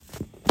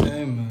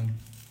same,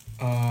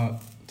 man.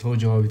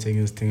 Told you I'll be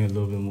taking this thing a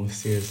little bit more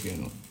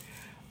seriously,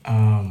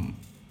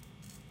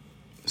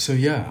 So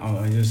yeah,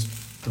 I just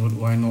thought,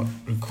 why not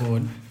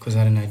record? Because I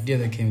had an idea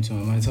that came to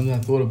my mind. Something I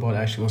thought about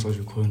actually whilst I was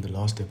recording the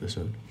last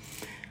episode.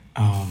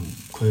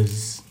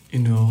 Because,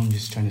 I'm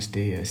just trying to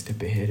stay a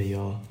step ahead of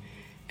y'all.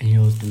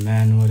 And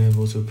demand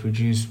whatever, so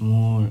produce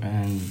more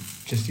and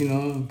just,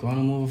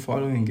 garner more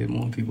following, get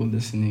more people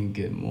listening,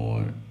 get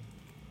more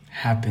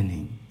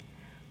happening.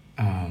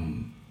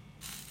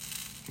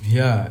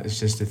 It's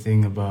just the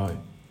thing about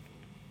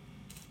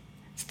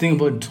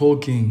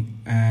talking,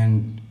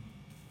 and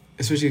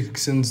especially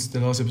since the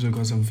last episode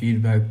got some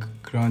feedback.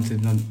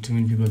 Granted, not too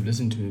many people have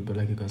listened to it, but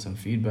it got some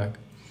feedback.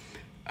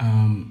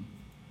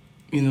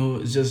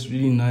 It's just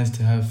really nice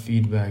to have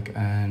feedback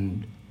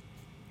and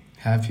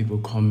have people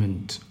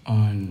comment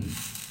on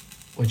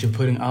what you're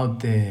putting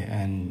out there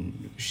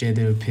and share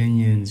their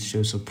opinions,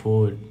 show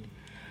support.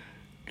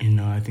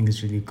 I think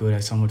it's really good. I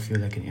somewhat feel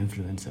like an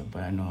influencer,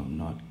 but I know I'm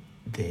not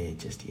there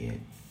just yet.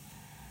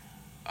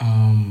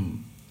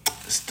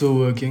 Still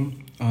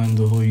working on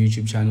the whole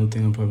YouTube channel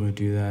thing. I'm probably going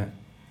to do that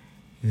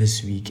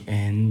this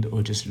weekend,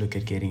 or just look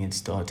at getting it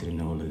started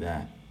and all of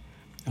that,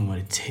 and what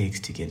it takes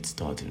to get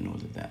started and all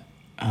of that.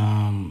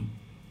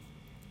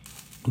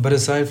 But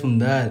aside from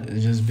that,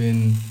 it's just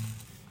been,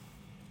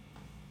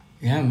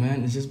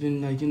 it's just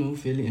been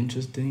fairly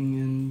interesting,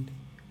 and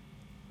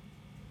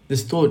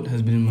this thought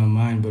has been in my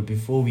mind. But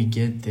before we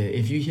get there,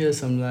 if you hear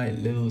some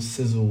little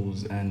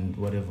sizzles and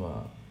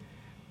whatever,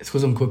 it's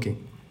because I'm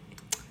cooking.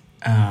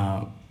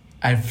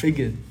 I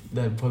figured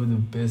that probably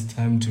the best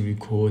time to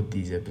record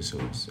these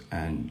episodes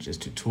and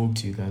just to talk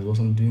to you guys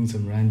whilst I'm doing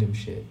some random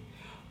shit.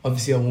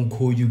 Obviously, I won't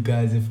call you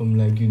guys if I'm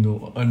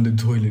on the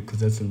toilet, because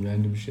that's some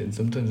random shit. And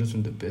sometimes that's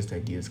when the best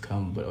ideas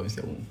come, but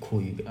obviously I won't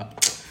call you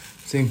guys.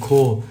 Saying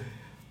call,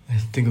 I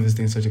think of this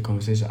thing as such a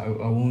conversation. I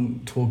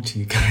won't talk to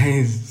you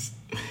guys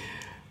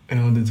and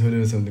I'm on the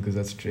toilet or something, because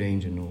that's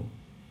strange and all.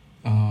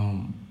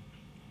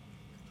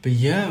 But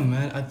yeah,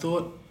 man,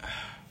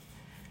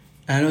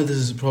 I know this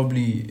is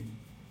probably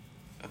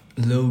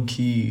a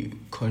low-key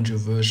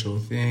controversial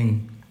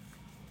thing,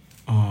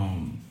 but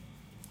I'm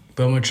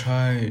going to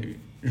try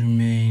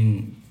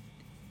remain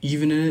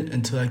even in it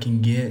until I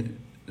can get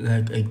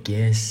a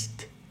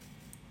guest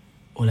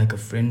or a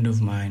friend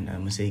of mine. I'm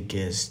going to say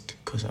guest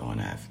because I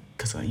want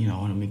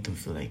to make them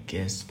feel like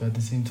guests, but at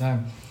the same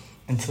time,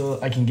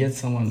 until I can get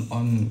someone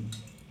on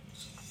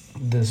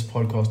this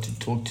podcast to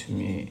talk to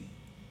me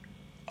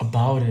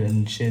about it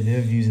and share their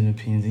views and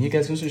opinions. And you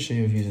guys can also share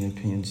your views and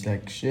opinions.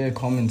 Share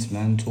comments,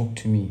 man. Talk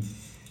to me.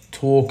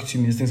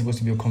 This thing's supposed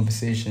to be a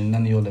conversation.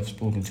 None of y'all have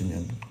spoken to me.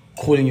 I'm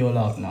calling y'all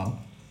out now.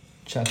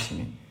 Chat to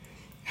me.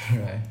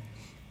 Right.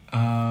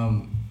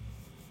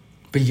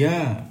 But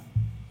yeah,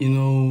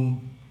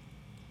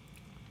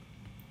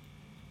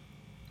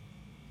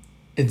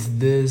 it's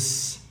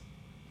this.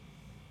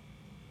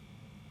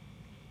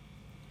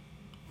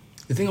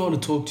 The thing I want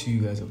to talk to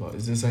you guys about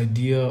is this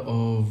idea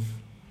of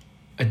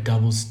a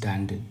double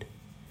standard,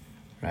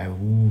 right?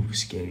 Ooh,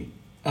 scary.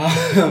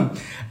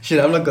 Shit,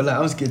 I'm not gonna lie,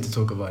 I'm scared to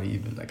talk about it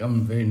even.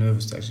 I'm very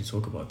nervous to actually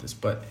talk about this.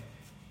 But,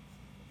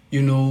 we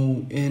all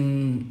know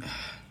in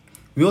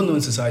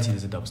society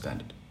there's a double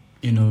standard.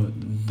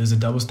 There's a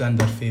double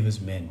standard that favors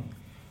men,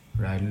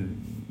 right?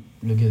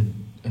 Look at,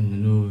 and I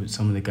know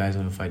some of the guys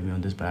want to fight me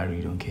on this, but I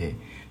really don't care.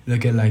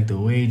 Look at the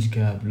wage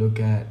gap, look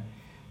at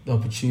the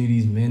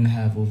opportunities men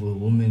have over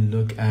women,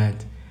 look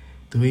at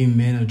the way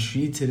men are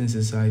treated in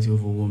society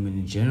over women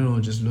in general.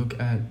 Just look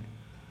at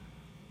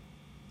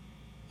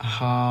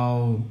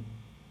how,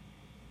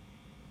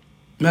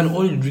 man,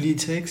 all it really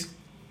takes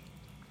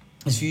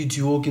is for you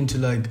to walk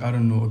into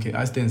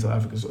I stay in South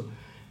Africa, so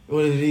all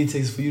it really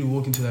takes is for you to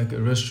walk into a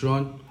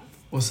restaurant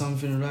or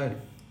something, right,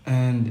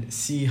 and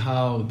see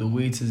how the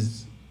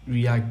waiters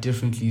react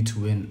differently to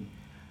when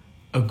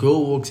a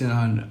girl walks in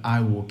and I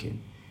walk in.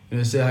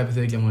 Say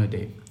hypothetically I'm on a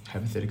date.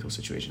 Hypothetical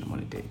situation, I'm on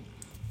a date,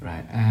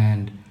 right?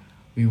 And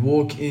we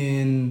walk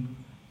in,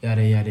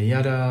 yada, yada,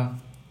 yada.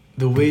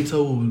 The waiter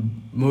will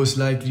most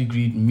likely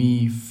greet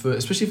me first,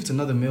 especially if it's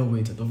another male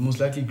waiter. They'll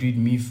most likely greet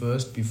me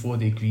first before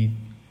they greet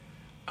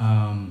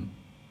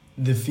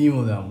the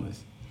female that I'm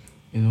with,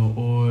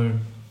 or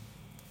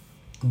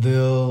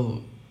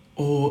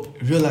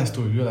real life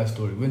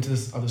story. Went to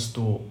this other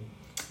store.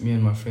 Me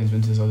and my friends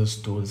went to this other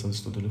store.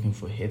 They're looking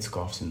for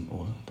headscarves and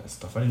all that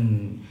stuff. I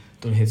didn't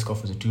thought a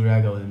headscarf was a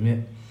do-rag, I will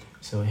admit.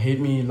 So hate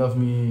me, love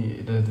me,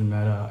 it doesn't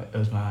matter. It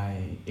was my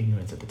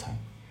ignorance at the time.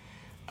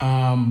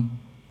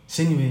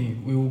 So anyway,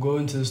 we will go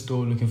into the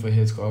store looking for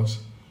headscarves,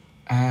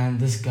 and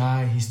this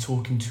guy, he's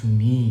talking to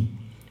me,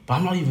 but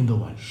I'm not even the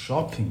one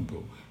shopping,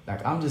 bro.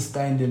 I'm just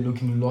standing there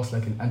looking lost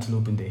like an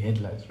antelope in the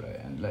headlights, right?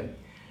 And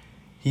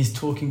he's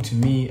talking to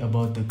me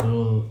about the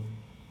girl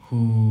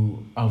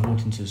who I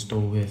walked into the store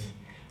with.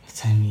 He's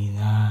telling me,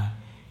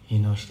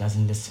 she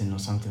doesn't listen or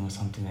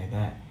something like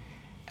that.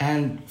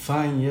 And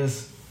fine,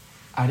 yes,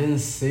 I didn't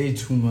say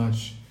too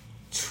much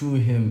to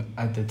him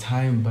at the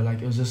time, but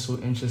it was just so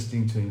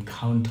interesting to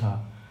encounter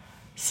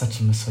such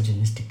a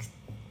misogynistic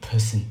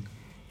person,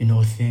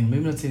 thing. Let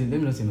me not say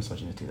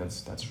misogynistic.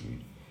 That's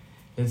rude.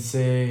 Let's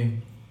say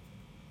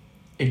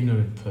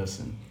ignorant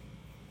person.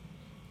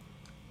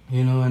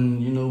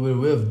 We're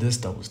aware of this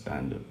double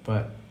standard,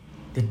 but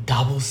the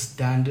double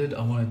standard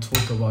I want to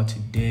talk about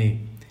today,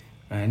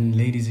 right? And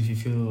ladies, if you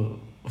feel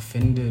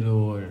offended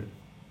or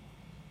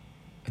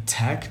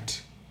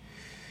attacked,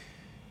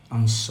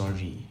 I'm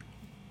sorry,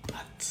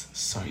 but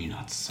sorry,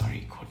 not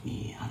sorry,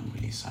 Courtney. I'm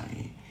really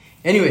sorry.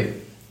 Anyway,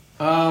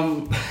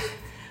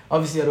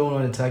 obviously I don't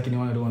want to attack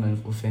anyone. I don't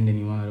want to offend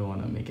anyone. I don't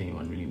want to make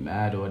anyone really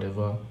mad or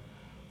whatever.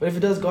 But if it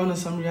does garner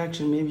some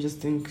reaction, maybe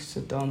just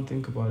sit down,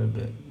 think about it a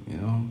bit,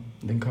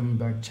 then come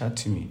back, chat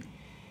to me.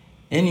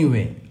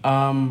 Anyway,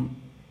 I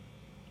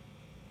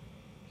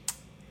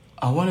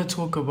want to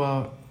talk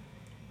about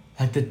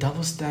like the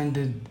double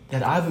standard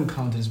that I've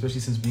encountered,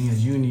 especially since being at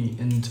uni,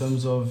 in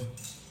terms of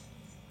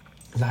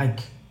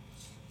like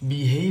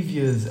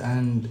behaviors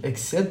and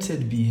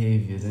accepted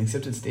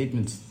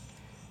statements.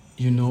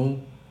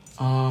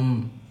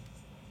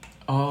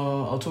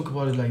 I'll talk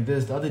about it like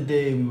this. The other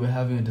day we were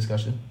having a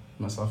discussion.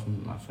 Myself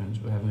and my friends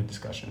were having a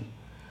discussion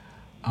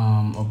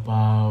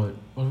about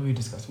what were we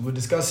discussing? We're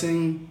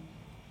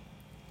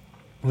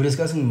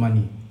discussing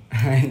money,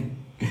 right?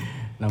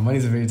 Now, money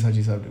is a very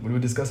touchy subject, but we're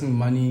discussing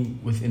money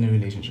within a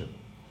relationship,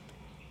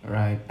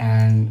 right?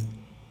 And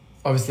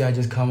obviously, I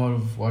just come out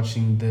of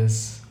watching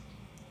this.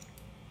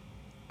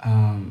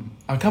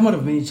 I come out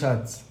of many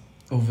chats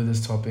over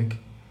this topic,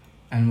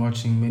 and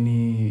watching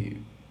many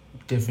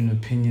different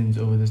opinions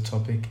over this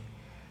topic.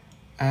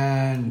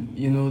 And,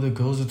 the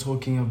girls are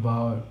talking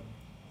about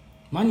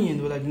money, and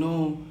they were like,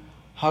 no,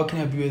 how can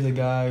I be with a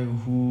guy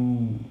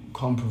who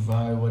can't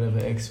provide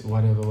whatever.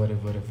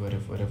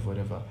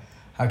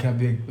 How can I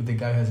be with a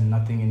guy who has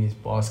nothing in his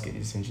basket,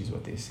 essentially is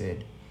what they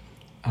said.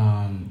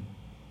 And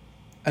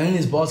in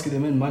his basket, they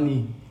meant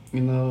money,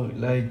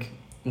 like,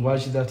 why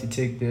should they have to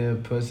take their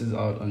purses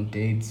out on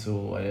dates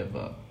or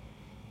whatever?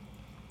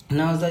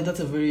 And I was like, that's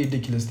a very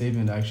ridiculous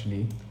statement,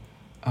 actually.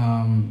 But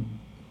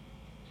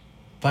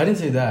I didn't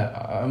say that.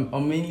 I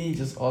mainly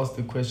just asked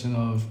the question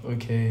of,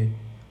 okay,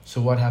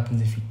 so what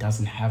happens if he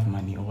doesn't have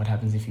money, or what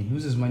happens if he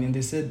loses money? And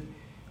they said,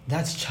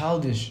 that's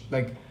childish.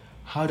 Like,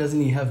 how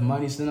doesn't he have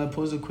money? So then I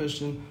posed the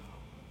question,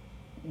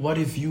 what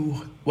if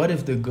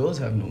the girls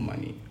have no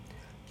money?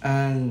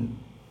 And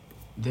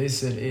they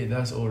said, hey,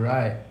 that's all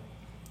right.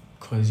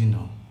 Because,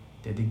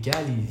 they're the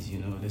galleys,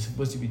 they're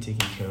supposed to be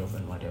taken care of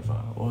and whatever.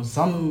 Or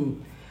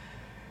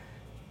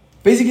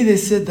basically they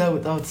said that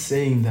without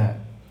saying that.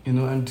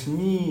 And to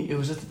me, it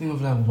was just a thing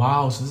of like,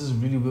 wow, so this is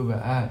really where we're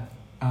at.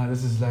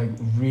 This is like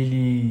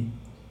really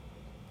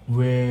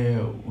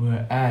where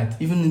we're at.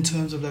 Even in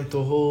terms of like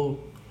the whole,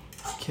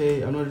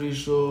 okay, I'm not really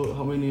sure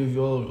how many of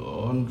y'all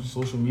are on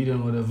social media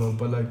and whatever,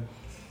 but like,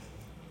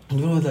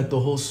 with like the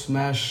whole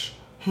smash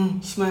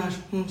thing.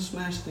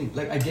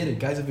 Like, I get it.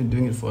 Guys have been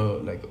doing it for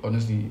like,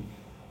 honestly,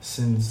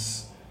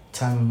 since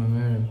time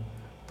immemorial.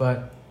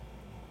 But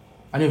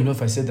I don't even know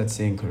if I said that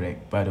saying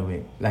correct, by the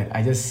way. Like,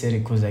 I just said it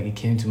because like it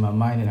came to my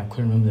mind and I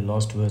couldn't remember the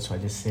last word, so I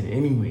just said it.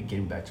 Anyway,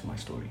 getting back to my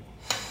story.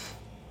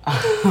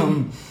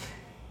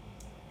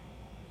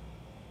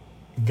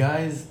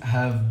 Guys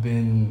have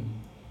been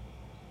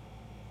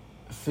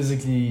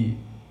physically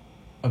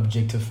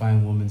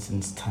objectifying women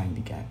since time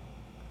began,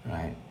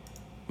 right?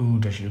 Ooh,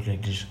 does she look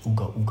like this?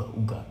 Ooga, ooga,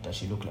 ooga. Does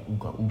she look like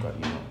ooga, ooga,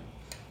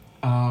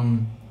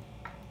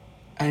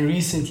 And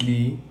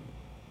recently,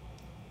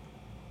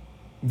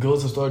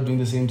 girls have started doing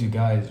the same to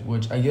guys,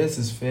 which I guess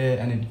is fair,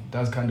 and it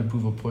does kind of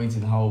prove a point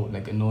in how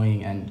like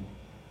annoying and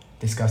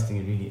disgusting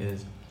it really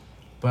is.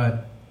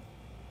 But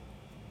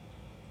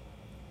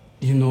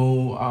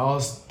I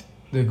asked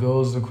the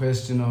girls the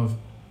question of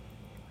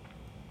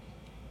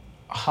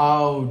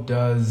how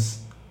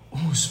does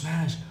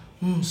smash,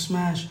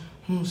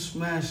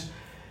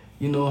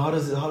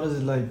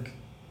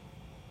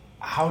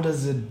 how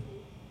does it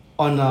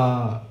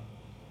honor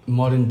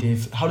modern day,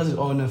 how does it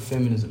honor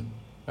feminism?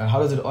 Right? How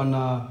does it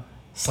honor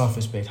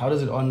self-respect? How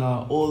does it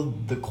honor all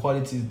the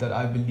qualities that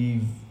I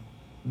believe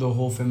the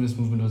whole feminist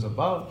movement was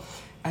about?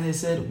 And they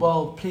said,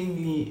 well,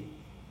 plainly,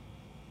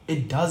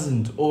 it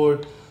doesn't,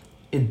 or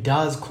it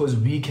does because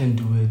we can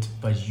do it,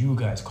 but you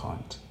guys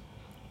can't.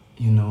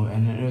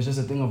 And it was just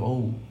a thing of,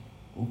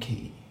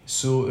 okay.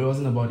 So it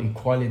wasn't about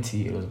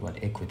equality, it was about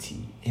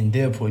equity in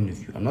their point of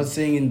view. I'm not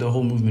saying in the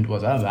whole movement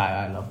was,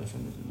 I love the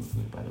feminist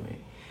movement, by the way.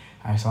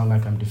 I sound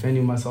like I'm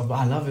defending myself, but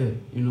I love it,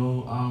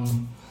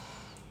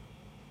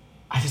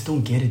 I just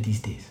don't get it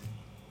these days.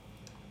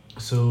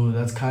 So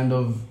that's kind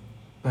of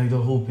like the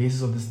whole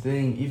basis of this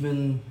thing.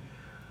 Even,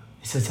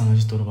 it said something, I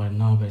just thought about it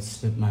now, but it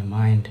slipped my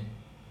mind.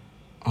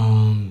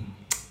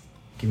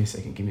 Give me a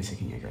second,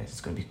 yeah, guys.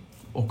 It's going to be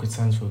awkward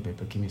silence for a bit,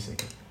 but give me a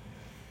second.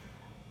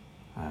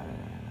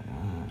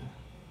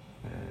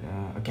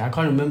 Okay, I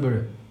can't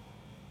remember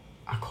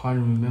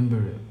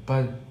it.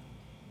 But,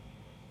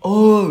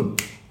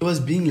 it was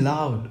being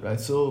loud,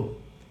 right? So,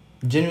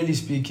 generally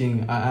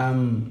speaking, I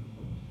am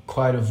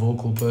quite a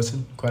vocal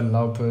person, quite a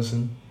loud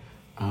person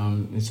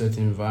in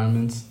certain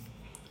environments.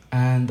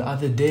 And the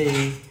other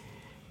day,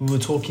 we were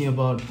talking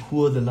about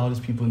who are the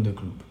loudest people in the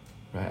group,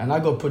 right? And I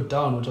got put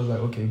down, which I was like,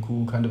 okay,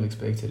 cool, kind of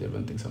expected.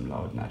 Everyone thinks I'm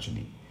loud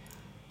naturally.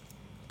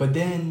 But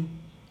then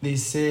they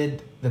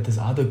said that this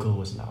other girl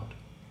was loud.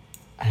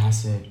 And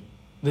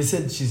they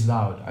said she's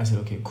loud. I said,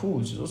 okay,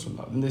 cool, she's also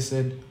loud. And they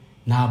said,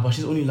 nah, but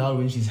she's only loud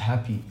when she's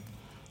happy.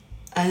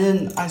 And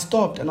then I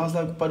stopped and I was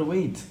like, but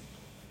wait.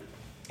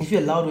 If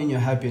you're loud when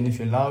you're happy, and if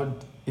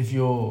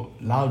your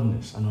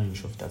loudness, I'm not even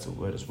sure if that's a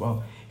word as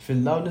well, if your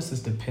loudness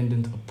is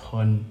dependent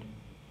upon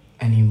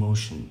an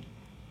emotion,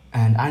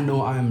 and I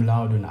know I am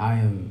loud when I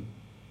am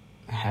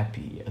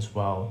happy as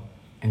well,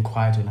 and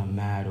quiet when I'm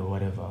mad or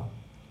whatever.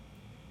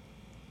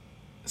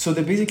 So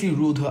they basically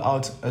ruled her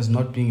out as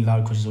not being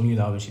loud because she's only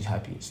loud when she's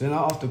happy. So then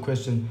I asked the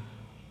question,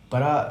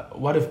 but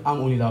what if I'm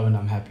only loud when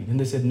I'm happy? Then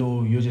they said,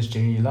 no, you're just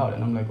genuinely loud.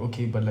 And I'm like,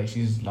 okay, but like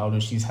she's loud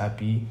when she's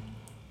happy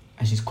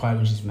and she's quiet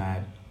when she's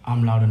mad.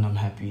 I'm loud when I'm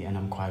happy and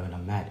I'm quiet when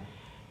I'm mad.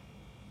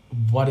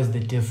 What is the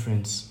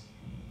difference?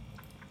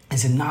 I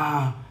said,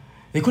 nah,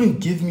 they couldn't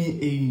give me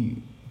a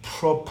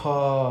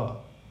proper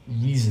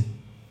reason.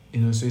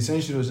 So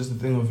essentially it was just a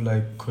thing of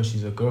like, because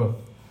she's a girl.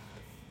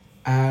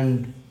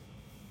 And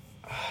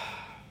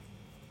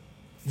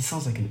this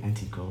sounds like an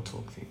anti-girl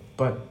talk thing,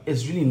 but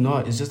it's really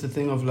not. It's just a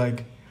thing of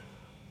like,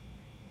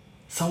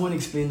 someone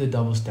explain the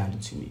double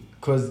standard to me,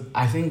 because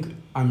I think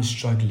I'm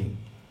struggling.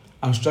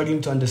 I'm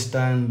struggling to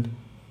understand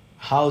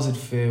how is it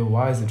fair,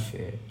 why is it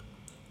fair,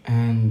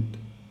 and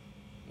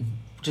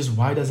just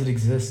why does it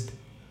exist?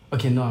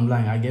 Okay, no, I'm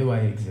lying. I get why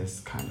it exists,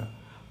 kind of.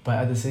 But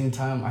at the same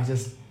time,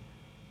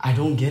 I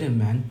don't get it,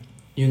 man.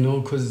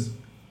 Because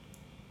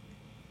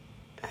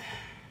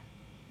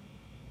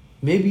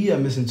maybe I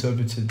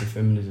misinterpreted the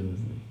feminism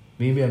movement.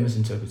 Maybe I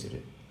misinterpreted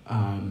it.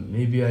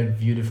 Maybe I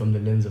viewed it from the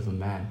lens of a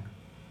man.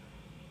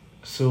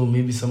 So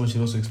maybe someone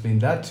should also explain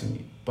that to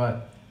me.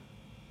 But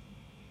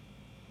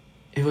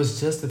it was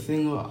just a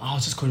thing where I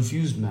was just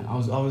confused, man. I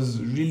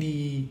was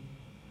really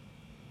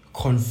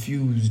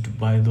confused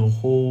by the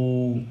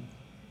whole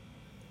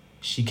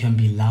she can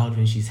be loud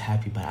when she's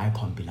happy, but I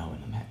can't be loud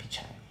when I'm happy,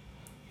 child.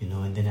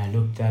 And then I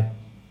looked at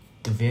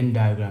the Venn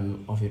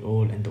diagram of it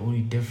all, and the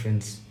only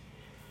difference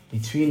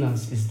between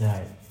us is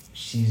that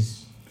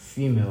she's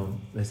female,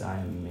 whereas I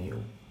am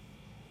male.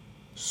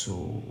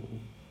 So,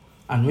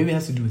 and maybe it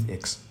has to do with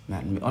X,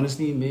 man.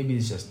 Honestly, maybe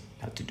it's just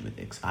had to do with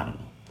X. I don't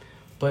know.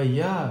 But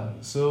yeah,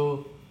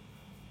 so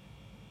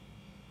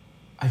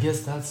I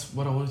guess that's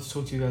what I wanted to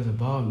talk to you guys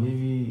about.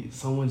 Maybe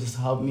someone just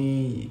help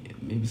me.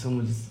 Maybe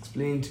someone just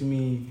explain to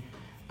me.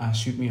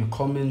 Shoot me a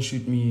comment.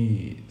 Shoot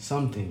me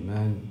something,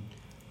 man.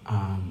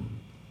 I'm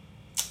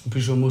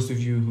pretty sure most of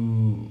you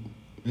who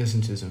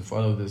listen to this and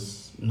follow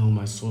this know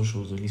my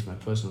socials, or at least my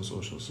personal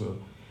socials. So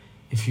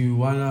if you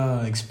want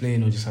to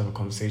explain or just have a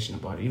conversation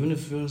about it, even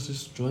if you want to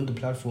just join the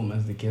platform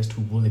as the guest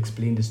who will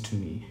explain this to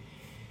me,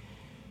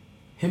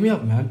 hit me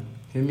up, man.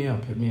 Hit me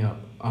up.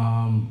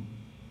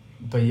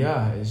 But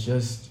yeah, it's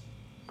just,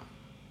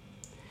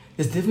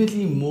 there's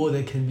definitely more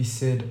that can be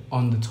said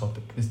on the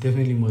topic.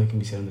 Definitely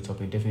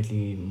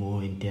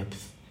more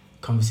in-depth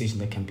conversation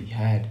that can be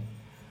had.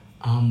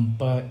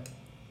 But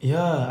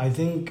yeah, I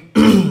think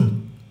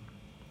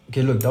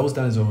okay, look, double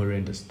standards are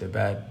horrendous. They're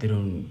bad.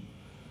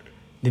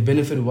 They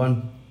benefit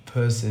one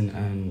person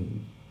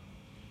and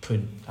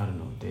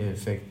they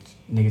affect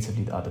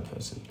negatively the other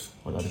person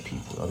or the other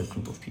people, the other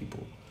group of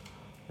people,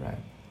 right?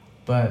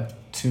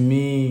 But to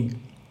me,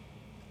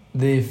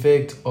 the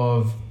effect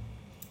of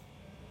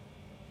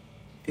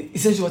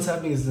essentially what's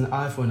happening is an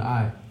eye for an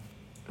eye,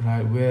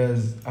 right?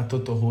 Whereas I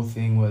thought the whole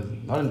thing was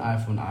not an eye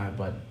for an eye,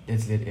 but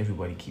let's let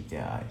everybody keep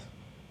their eyes.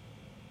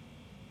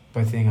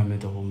 By saying I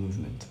meant the whole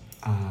movement.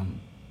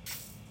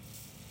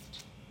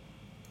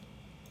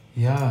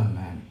 Yeah,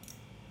 man.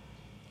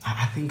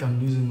 I think I'm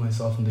losing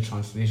myself in the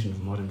translation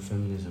of modern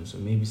feminism, so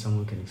maybe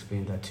someone can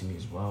explain that to me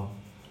as well.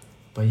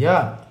 But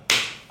yeah,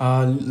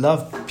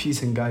 love,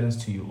 peace, and guidance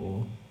to you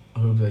all. I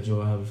hope that you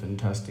all have a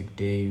fantastic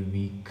day,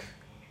 week,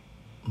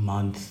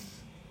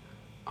 month.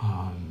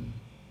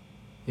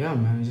 Yeah,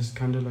 man, just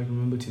kind of like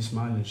remember to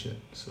smile and shit.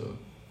 So,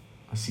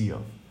 I'll see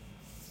y'all.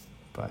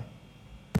 Bye.